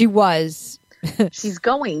yet. She was. She's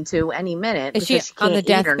going to any minute. Is she on the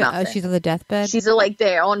deathbed? She's on the deathbed. She's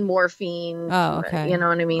they're on morphine. Oh, okay. You know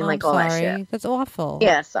what I mean? All that shit. That's awful.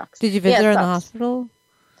 Yeah, it sucks. Did you visit her in the hospital?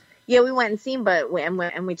 Yeah, we went and seen, but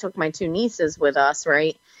we took my two nieces with us,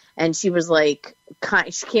 right? And she was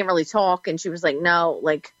she can't really talk, and she was like, no,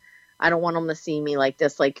 I don't want them to see me like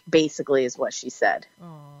this. Basically, is what she said.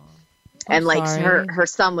 And her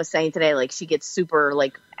son was saying today, she gets super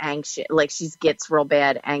anxious, she gets real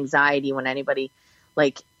bad anxiety when anybody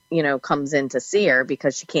comes in to see her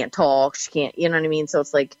because she can't talk, she can't, you know what I mean? So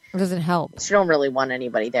it's it doesn't help. She don't really want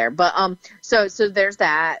anybody there. But so there's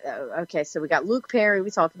that. Okay, so we got Luke Perry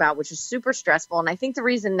we talked about, which is super stressful, and I think the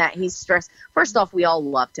reason that he's stressed, first off, we all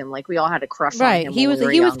loved him, we all had a crush on him when we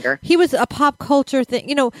were younger. He was a pop culture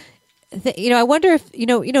thing, I wonder if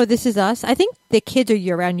this is us. I think the kids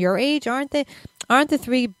are around your age, aren't they? Aren't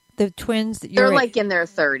the the twins. They're like in their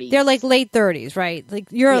 30s. They're like late 30s, right? Like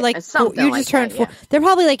you're like something you like just turned that, 4. yeah. They're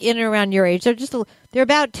probably like in and around your age. They're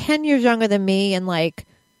about 10 years younger than me, and like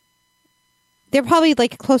they're probably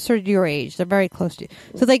like closer to your age. They're very close to you.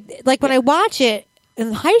 So like when I watch it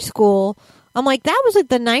in high school, I'm like, that was like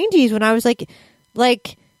the 90s when I was like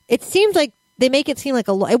it seems like they make it seem like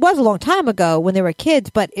it was a long time ago when they were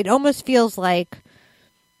kids, but it almost feels like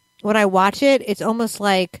when I watch it, it's almost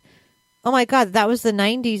like, oh my God, that was the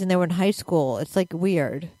 90s and they were in high school. It's like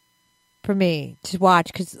weird for me to watch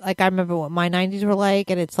because like I remember what my 90s were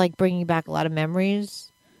like, and it's like bringing back a lot of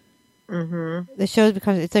memories. Mm-hmm. The show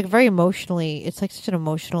it's like very emotionally, it's like such an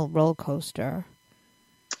emotional roller coaster.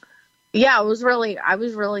 Yeah, I was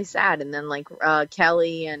really sad. And then like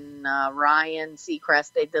Kelly and Ryan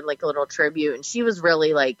Seacrest, they did like a little tribute, and she was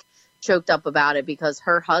really like choked up about it because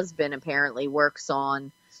her husband apparently works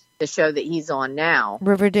on the show that he's on now,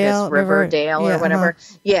 Riverdale or whatever.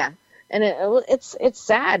 Uh-huh. Yeah. And it's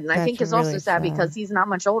sad. And I think it's really also sad because he's not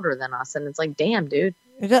much older than us. And it's like, damn, dude.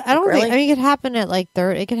 I don't think, I mean, it could happen at like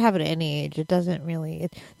 30. It could happen at any age. It doesn't really,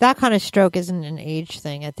 that kind of stroke isn't an age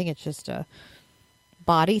thing. I think it's just a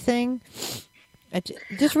body thing.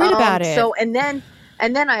 Just read about it. So, and then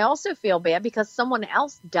I also feel bad because someone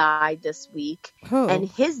else died this week. Who? And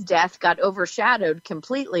his death got overshadowed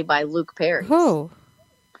completely by Luke Perry's. Who?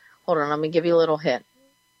 Hold on, let me give you a little hint.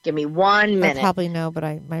 Give me 1 minute. I probably know,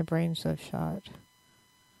 but my brain's so shot.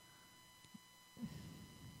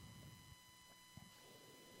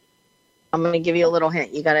 I'm going to give you a little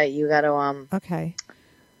hint. You gotta okay.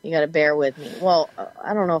 You gotta bear with me. Well,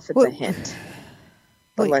 I don't know if it's a hint.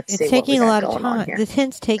 But let's see. It's taking a lot of time. This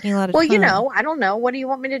hint's taking a lot of time. Well, you know, I don't know. What do you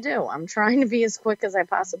want me to do? I'm trying to be as quick as I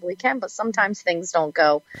possibly can, but sometimes things don't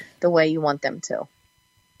go the way you want them to.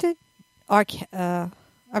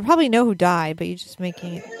 I probably know who died, but you're just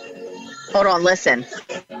making it. Hold on, listen.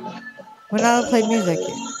 We're not allowed to play music.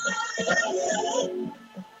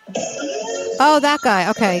 Oh, that guy.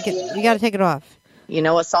 Okay, you got to take it off. You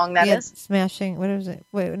know what song that is? Smashing. What is it?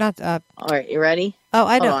 Wait, not. All right, you ready? Oh,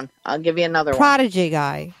 I know. Hold on. I'll give you another Prodigy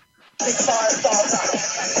guy.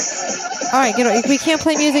 All right, we can't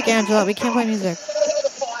play music, Angela. We can't play music.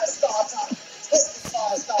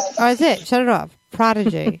 All right, that's it. Shut it off.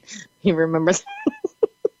 Prodigy. You remember?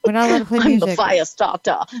 We're not allowed to play music. I'm the fire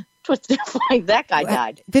starter. Twisted Flag. That guy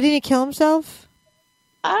died. Didn't he kill himself?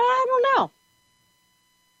 I don't know.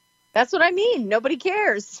 That's what I mean. Nobody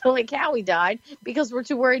cares like how he died because we're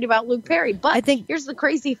too worried about Luke Perry. But I think here's the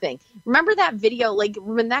crazy thing. Remember that video? Like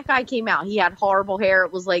when that guy came out, he had horrible hair.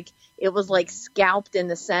 It was like scalped in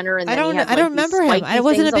the center. And then I don't remember him. I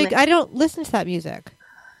wasn't a big. I don't listen to that music.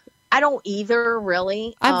 I don't either,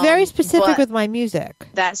 really. I'm very specific with my music.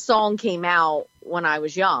 That song came out when I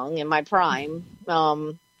was young, in my prime.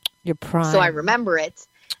 Your prime. So I remember it.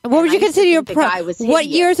 What would you consider your prime? What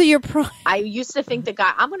years are your prime? I used to think the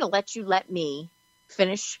guy. I'm going to let me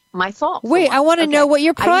finish my thought. Wait, I want to know what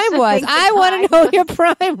your prime was. I want to know what your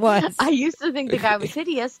prime was. I used to think the guy was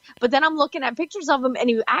hideous, but then I'm looking at pictures of him, and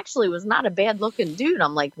he actually was not a bad looking dude.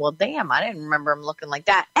 I'm like, well, damn, I didn't remember him looking like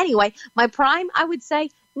that. Anyway, my prime, I would say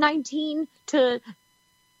 19 to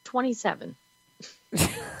 27.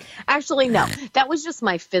 Actually, no, that was just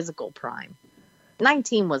my physical prime.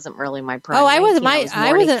 19 wasn't really my prime. Oh, I was my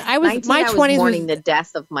 20s mourning the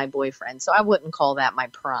death of my boyfriend, so I wouldn't call that my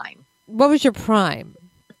prime. What was your prime?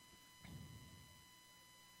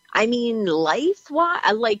 I mean,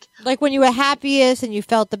 life-wise, like when you were happiest and you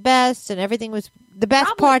felt the best and everything was the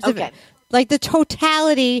best parts of it. Like the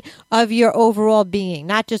totality of your overall being,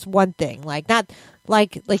 not just one thing. Like not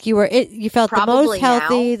like you were you felt the most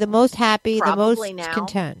healthy, the most happy, the most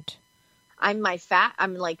content. I'm my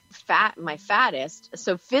fattest.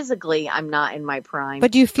 So physically, I'm not in my prime.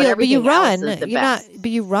 But you feel, but you run. You're not. But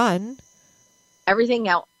you run. Everything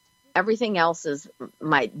else is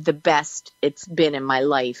the best it's been in my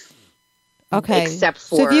life. Okay. Except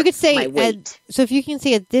for if you could say my weight. So if you can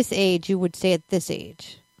say at this age, you would say at this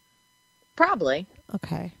age. Probably.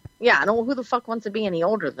 Okay. Yeah, I don't know who the fuck wants to be any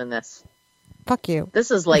older than this. Fuck you. This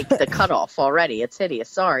is like the cutoff already. It's hideous.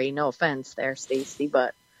 Sorry, no offense there, Stacey,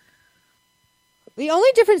 but. The only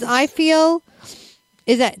difference I feel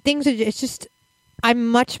is that it's just, I'm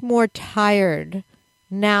much more tired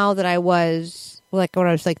now than I was, like, when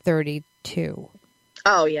I was, like, 32.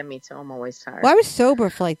 Oh, yeah, me too. I'm always tired. Well, I was sober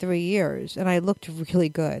for, like, 3 years, and I looked really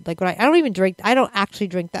good. Like, when I don't even drink, I don't actually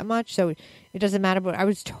drink that much, so it doesn't matter, but I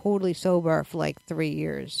was totally sober for, like, 3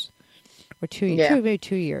 years. Or 2 years. Yeah. Maybe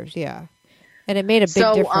 2 years, yeah. And it made a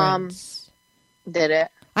big difference. Did it?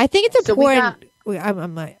 I think it's important.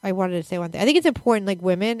 I wanted to say one thing. I think it's important, like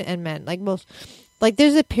women and men, like most, like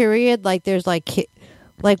there's a period, like there's like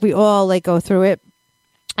like we all like go through it.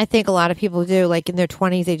 I think a lot of people do. Like in their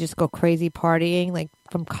 20s, they just go crazy partying, like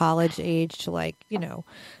from college age to like, you know.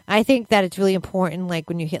 I think that it's really important, like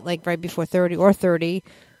when you hit like right before 30 or 30,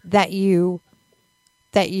 that you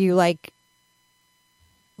like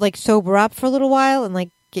sober up for a little while and like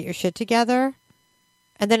get your shit together.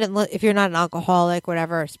 And then if you're not an alcoholic,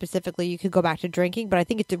 whatever, specifically, you could go back to drinking. But I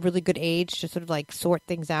think it's a really good age to sort of like sort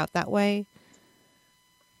things out that way.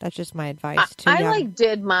 That's just my advice too. I like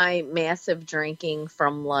did my massive drinking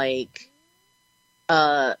from like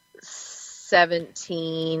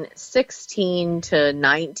 16 to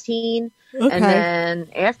 19. Okay. And then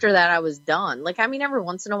after that I was done. Like, I mean, every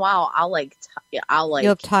once in a while I'll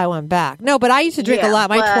you'll tie one back. No, but I used to drink a lot.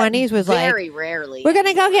 My 20s was very rarely. We're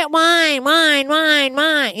gonna go get wine.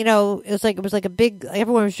 You know, it was like a big.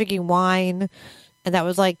 Everyone was drinking wine, and that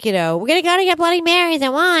was like, you know, we're gonna go to get Bloody Marys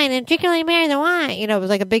and wine and drink Bloody Marys and wine. You know, it was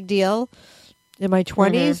like a big deal in my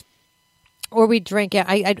 20s. Or we drink it.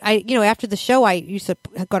 I you know, after the show, I used to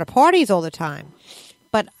go to parties all the time.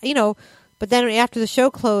 But you know, then after the show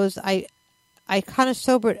closed, I kind of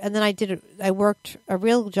sobered, and then I worked a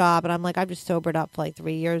real job, and I'm like, I've just sobered up for like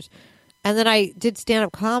 3 years. And then I did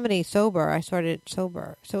stand-up comedy sober. I started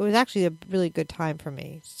sober. So it was actually a really good time for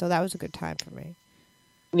me. So that was a good time for me.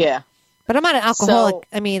 Yeah. But I'm not an alcoholic. So,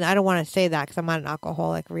 I mean, I don't want to say that because I'm not an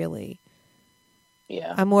alcoholic, really.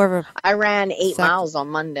 Yeah. I'm more of a... I ran 8 miles on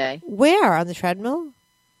Monday. Where? On the treadmill?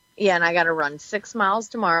 Yeah, and I got to run 6 miles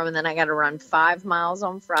tomorrow, and then I got to run 5 miles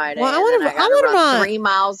on Friday. Well, I want to run 3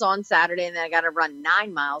 miles on Saturday, and then I got to run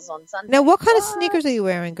 9 miles on Sunday. Now, what kind of sneakers are you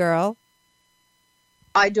wearing, girl?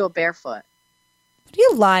 I do it barefoot. What are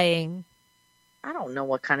you lying? I don't know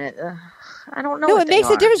what kind of... I don't know. No, what it makes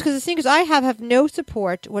a a difference because the sneakers I have no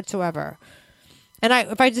support whatsoever. And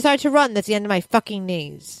if I decide to run, that's the end of my fucking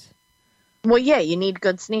knees. Well, yeah, you need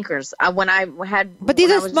good sneakers. But these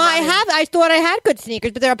are small. I thought I had good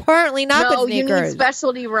sneakers, but they're apparently not good sneakers. No, you need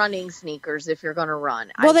specialty running sneakers if you're going to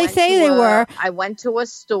run. Well, they say they were. I went to a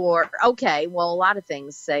store. Okay, well, a lot of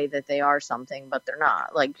things say that they are something, but they're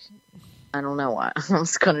not. Like, I don't know what. I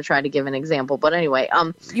was going to try to give an example, but anyway,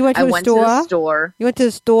 you went to to the store. You went to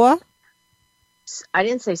the store? I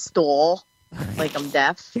didn't say stall, like I'm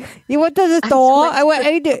deaf. You went to the store?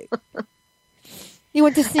 You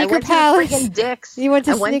went to Sneaker Palace. To freaking Dick's. You went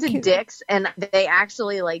to went to Dick's, and they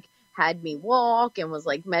actually like had me walk and was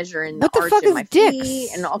like measuring the arch in my Dick's? feet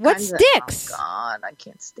and all What's kinds Dick's? Oh God, I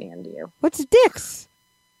can't stand you. What's Dick's?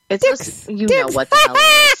 It's Dick's. You know what the hell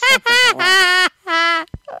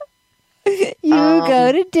it is. You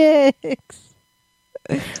go to Dick's.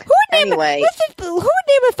 Who would name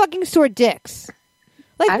a fucking store Dick's?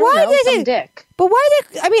 Like, I don't know, some Dick. But why?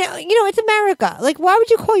 I mean, you know, it's America. Like, why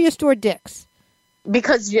would you call your store Dick's?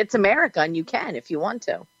 Because it's America, and you can if you want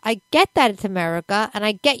to. I get that it's America, and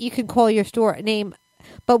I get you can call your store name,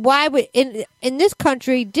 but why would in this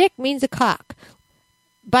country Dick means a cock?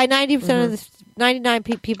 By 90% of the 99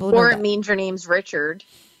 people, or know it means your name's Richard.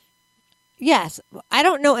 Yes, I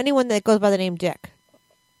don't know anyone that goes by the name Dick.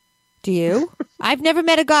 Do you? I've never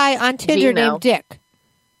met a guy on Tinder named Dick.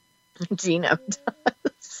 Gino does.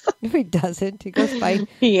 No, he doesn't. He goes by.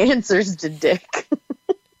 He answers to Dick.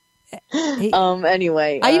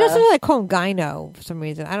 Anyway, you know, sometimes I call him Gyno for some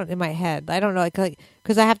reason. I don't in my head. I don't know, like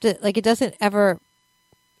because I have to like it doesn't ever.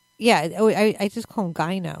 Yeah, I just call him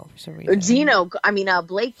Gyno for some reason. Gino. I mean,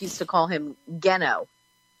 Blake used to call him Geno.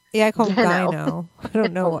 Yeah, I call him Gyno. I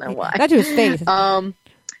don't know why. Not to his face.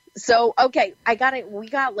 So okay, we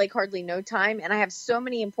got like hardly no time, and I have so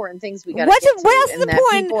many important things we got. What else is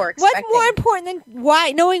important? What's more important than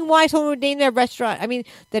knowing why someone would name their restaurant? I mean,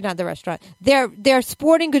 they're not the restaurant. They're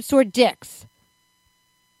sporting goods store Dick's.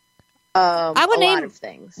 I would name a lot of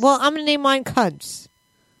things. Well, I'm gonna name mine Cunts.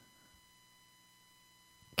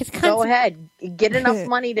 Go ahead, get enough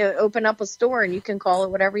money to open up a store, and you can call it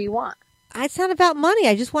whatever you want. It's not about money.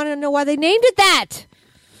 I just want to know why they named it that.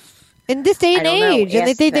 In this day and age, and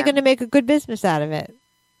they think they're going to make a good business out of it.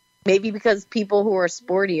 Maybe because people who are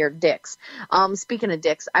sporty are dicks. Speaking of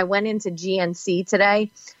dicks, I went into GNC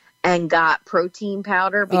today and got protein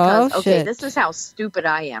powder because, this is how stupid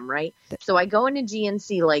I am, right? So I go into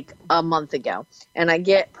GNC like a month ago, and I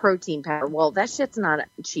get protein powder. Well, that shit's not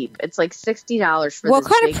cheap. It's like $60 for what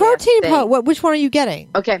kind of protein powder? Which one are you getting?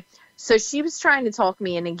 Okay, so she was trying to talk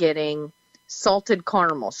me into getting salted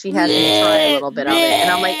caramel. She had me try a little bit of it,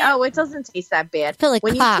 and I'm like, oh, it doesn't taste that bad. Like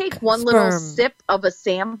when you take one little sip of a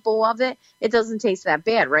sample of it, it doesn't taste that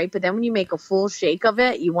bad, right? But then when you make a full shake of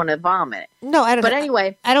it, you want to vomit. No, I don't. But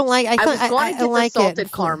anyway, I don't like. I was going to get the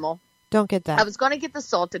salted caramel. Don't get that. I was going to get the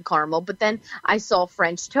salted caramel, but then I saw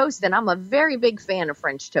French toast, and I'm a very big fan of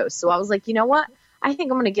French toast. So I was like, you know what? I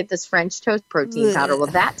think I'm going to get this French toast protein powder. Well,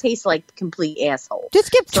 that tastes like complete asshole.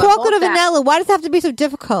 Just get So I chocolate or bought that. vanilla. Why does it have to be so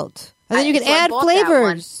difficult? And then you can So I add bought that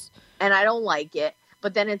flavors. And I don't like it.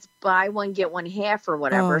 But then it's buy one, get one half or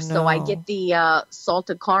whatever. Oh, So I no. get the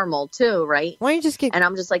salted caramel too, right? Why don't you just get And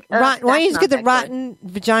I'm just like, why don't you just get the that good. rotten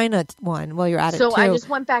vagina one while you're at it So too? I just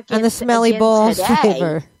went back in and the smelly again balls today.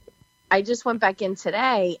 flavor. I just went back in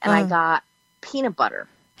today and I got peanut butter.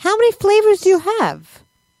 How many flavors do you have?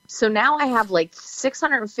 So now I have like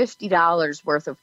 $650 worth of